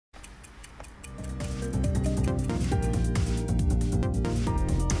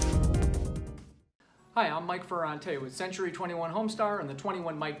Hi, I'm Mike Ferrante with Century 21 Homestar and the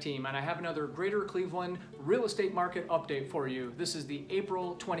 21 Mike team, and I have another Greater Cleveland real estate market update for you. This is the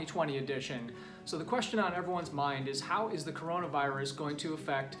April 2020 edition. So the question on everyone's mind is, how is the coronavirus going to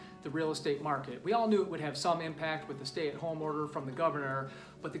affect the real estate market? We all knew it would have some impact with the stay-at-home order from the governor,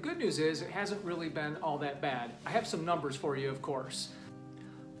 but the good news is it hasn't really been all that bad. I have some numbers for you, of course.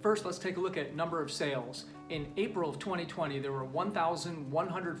 First, let's take a look at number of sales. In April of 2020, there were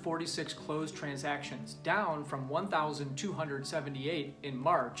 1,146 closed transactions, down from 1,278 in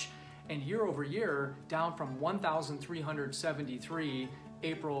March, and year over year, down from 1,373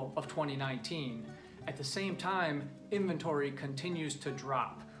 April of 2019. At the same time, inventory continues to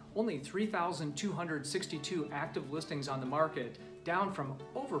drop. Only 3,262 active listings on the market, down from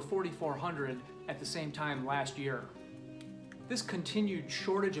over 4,400 at the same time last year. This continued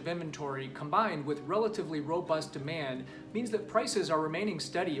shortage of inventory combined with relatively robust demand means that prices are remaining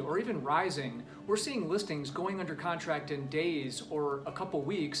steady or even rising. We're seeing listings going under contract in days or a couple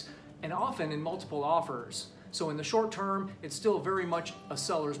weeks and often in multiple offers. So in the short term, it's still very much a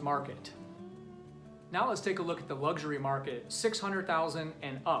seller's market. Now let's take a look at the luxury market, 600,000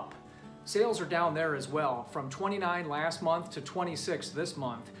 and up. Sales are down there as well, from 29 last month to 26 this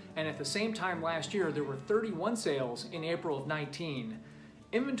month. And at the same time last year, there were 31 sales in April of 19.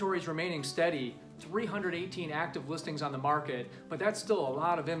 Inventory is remaining steady, 318 active listings on the market, but that's still a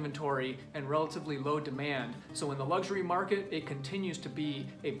lot of inventory and relatively low demand. So in the luxury market, it continues to be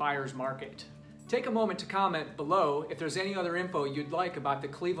a buyer's market. Take a moment to comment below if there's any other info you'd like about the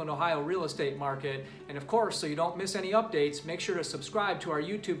Cleveland, Ohio real estate market. And of course, so you don't miss any updates, make sure to subscribe to our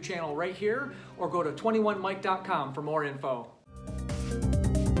YouTube channel right here or go to 21mike.com for more info.